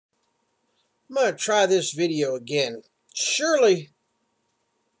I'm going to try this video again. Surely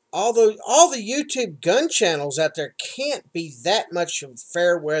all the YouTube gun channels out there can't be that much of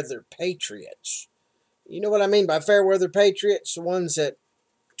fair weather patriots. You know what I mean by fair weather patriots? The ones that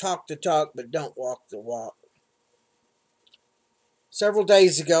talk the talk but don't walk the walk. Several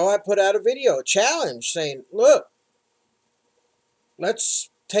days ago, I put out a video, a challenge, saying, look, let's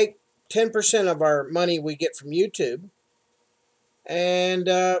take 10% of our money we get from YouTube and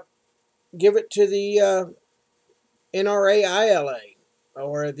give it to the NRA ILA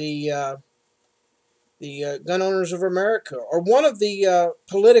or the Gun Owners of America, or one of the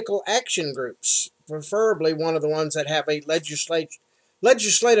political action groups, preferably one of the ones that have a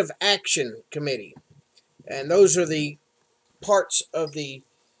legislative action committee. And those are the parts of the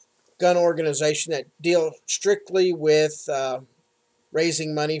gun organization that deal strictly with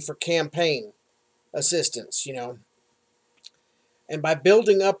raising money for campaign assistance, you know. And by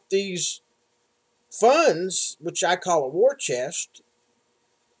building up these funds, which I call a war chest,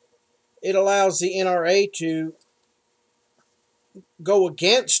 it allows the NRA to go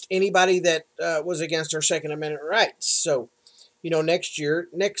against anybody that was against our Second Amendment rights. So, you know, in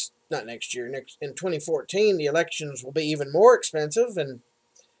 2014, the elections will be even more expensive, and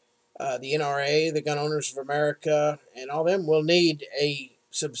the NRA, the Gun Owners of America, and all them will need a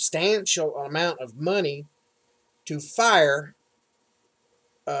substantial amount of money to fire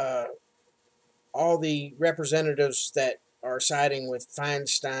all the representatives that are siding with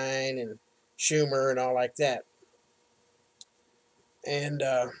Feinstein and Schumer and all like that. And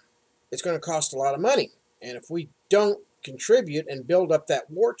it's going to cost a lot of money. And if we don't contribute and build up that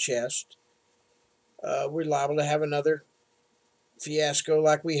war chest, we're liable to have another fiasco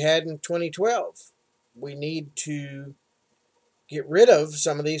like we had in 2012. We need to get rid of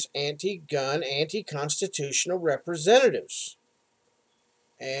some of these anti-gun, anti-constitutional representatives.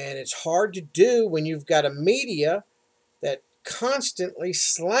 And it's hard to do when you've got a media that constantly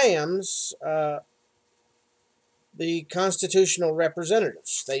slams the constitutional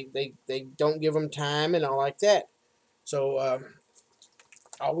representatives. They don't give them time and all like that. So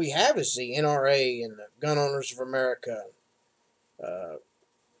all we have is the NRA and the Gun Owners of America,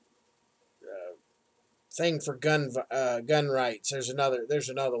 thing for gun rights. There's another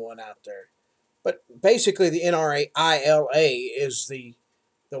one out there. But basically the NRA ILA is the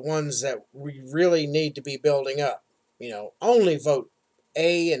ones that we really need to be building up. You know, only vote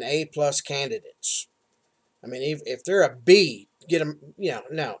A and A plus candidates. I mean, if they're a B, get them, you know,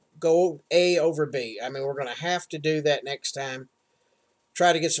 no, go A over B. I mean, we're going to have to do that next time.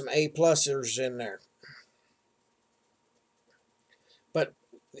 Try to get some A plusers in there. But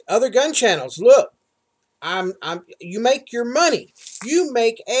other gun channels, look, you make your money. You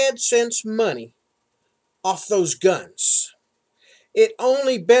make AdSense money off those guns. It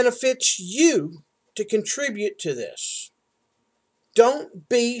only benefits you to contribute to this. Don't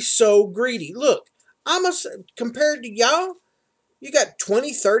be so greedy. Look, compared to y'all, you got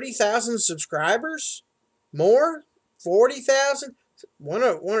 20, 30,000 subscribers, more, 40,000. One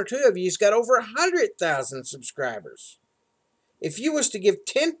or two of you's got over 100,000 subscribers. If you was to give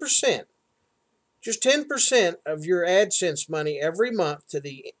 10%, just 10% of your AdSense money every month to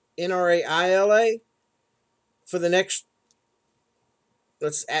the NRA ILA for the next,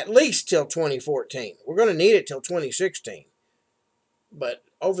 let's at least till 2014. We're going to need it till 2016. But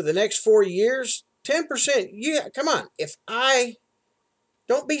over the next 4 years, 10%, yeah, come on.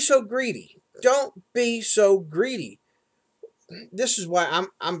 Don't be so greedy. Don't be so greedy. This is why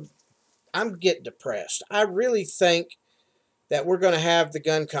I'm getting depressed. I really think that we're going to have the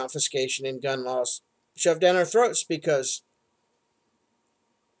gun confiscation and gun laws shoved down our throats because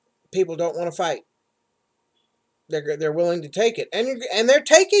people don't want to fight. They're willing to take it, and they're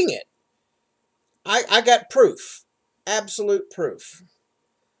taking it. I got proof, absolute proof.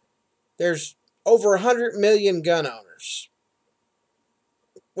 There's over 100 million gun owners.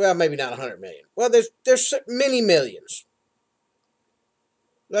 Well, maybe not 100 million. Well, there's many millions.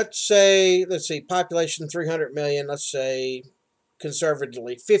 Let's see, population 300 million. Let's say,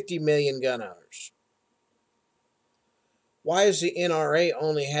 conservatively, 50 million gun owners. Why does the NRA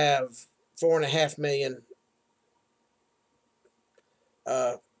only have 4.5 million?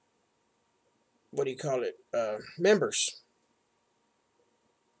 Members?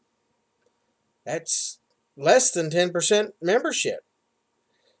 That's less than 10% membership.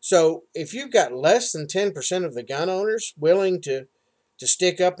 So if you've got less than 10% of the gun owners willing to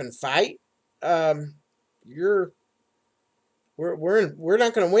stick up and fight, we're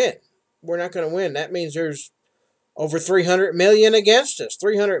not going to win. We're not going to win. That means there's over 300 million against us.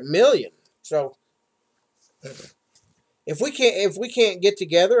 300 million. So If we can't get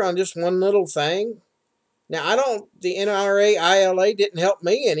together on just one little thing. Now, I don't, the NRA, ILA didn't help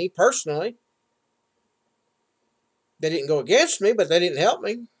me any personally. They didn't go against me, but they didn't help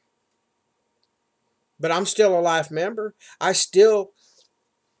me. But I'm still a life member. I still,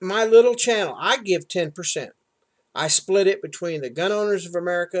 my little channel, I give 10%. I split it between the Gun Owners of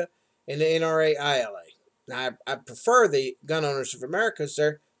America and the NRA, ILA. Now, I prefer the Gun Owners of America because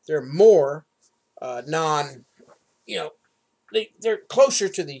they're more non, you know, they're closer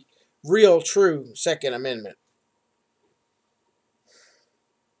to the real, true Second Amendment.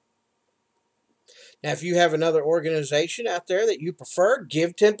 Now, if you have another organization out there that you prefer,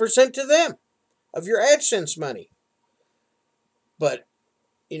 give 10% to them of your AdSense money. But,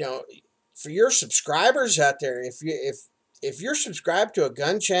 you know, for your subscribers out there, if you're subscribed to a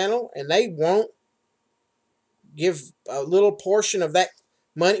gun channel and they won't give a little portion of that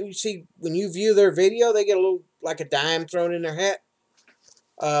money, you see, when you view their video, they get a little, like a dime thrown in their hat.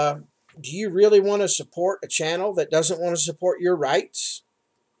 Do you really want to support a channel that doesn't want to support your rights?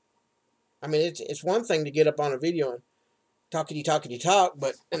 I mean, it's one thing to get up on a video and talkity talk,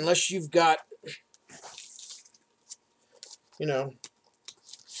 but unless you've got, you know,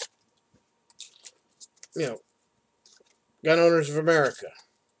 Gun Owners of America,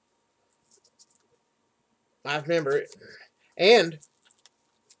 I remember it, and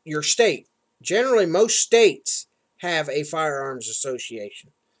your state. Generally, most states have a firearms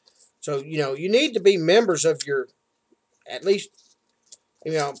association, so you need to be members of your, at least,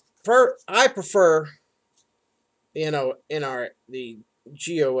 I prefer, the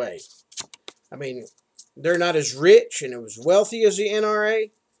GOA. I mean, they're not as rich and as wealthy as the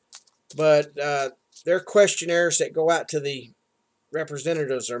NRA, but their questionnaires that go out to the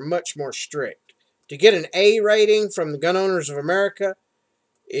representatives are much more strict. To get an A rating from the Gun Owners of America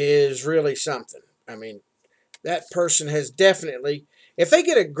is really something. I mean, that person has definitely, if they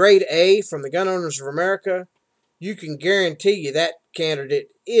get a grade A from the Gun Owners of America, you can guarantee you that candidate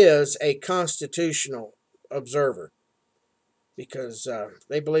is a constitutional observer, because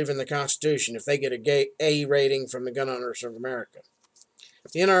they believe in the Constitution if they get a A rating from the Gun Owners of America.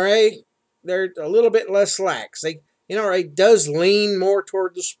 The NRA, they're a little bit less lax. NRA does lean more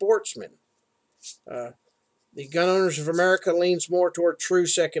toward the sportsman. The Gun Owners of America leans more toward true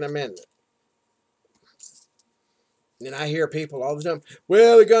Second Amendment. And I hear people all the time,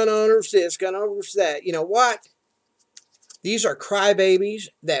 well, the gun owners this, gun owners that. You know what? These are crybabies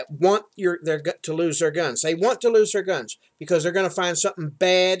that want to lose their guns. They want to lose their guns because they're going to find something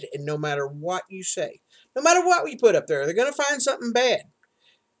bad, and no matter what you say, no matter what we put up there, they're going to find something bad.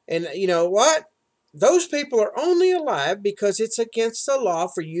 And you know what? Those people are only alive because it's against the law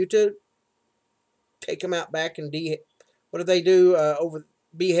for you to take them out back and what do they do?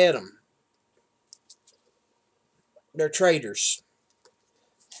 Behead them. They're traitors.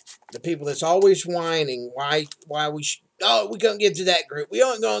 The people that's always whining why we should, oh, we're going to give to that group. We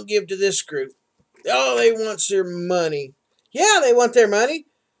aren't going to give to this group. Oh, they want their money. Yeah, they want their money.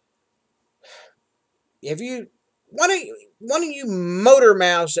 One of you motor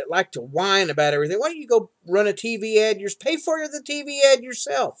mouths that like to whine about everything, why don't you go run a TV ad? Pay for the TV ad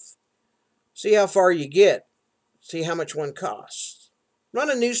yourself. See how far you get. See how much one costs.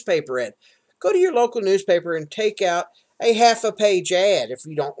 Run a newspaper ad. Go to your local newspaper and take out a half-a-page ad if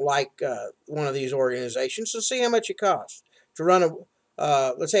you don't like one of these organizations. So see how much it costs to run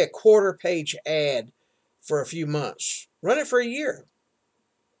let's say a quarter-page ad for a few months. Run it for a year,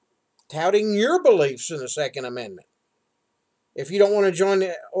 touting your beliefs in the Second Amendment. If you don't want to join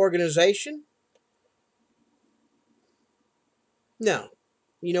the organization, no.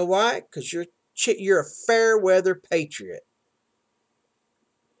 You know why? Because you're a fair-weather patriot.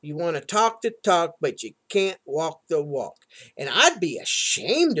 You want to talk the talk, but you can't walk the walk. And I'd be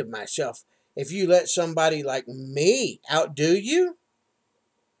ashamed of myself if you let somebody like me outdo you.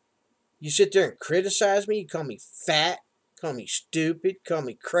 You sit there and criticize me. You call me fat, call me stupid, call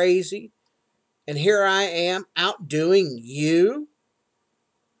me crazy. And here I am outdoing you.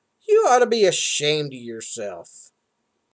 You ought to be ashamed of yourself.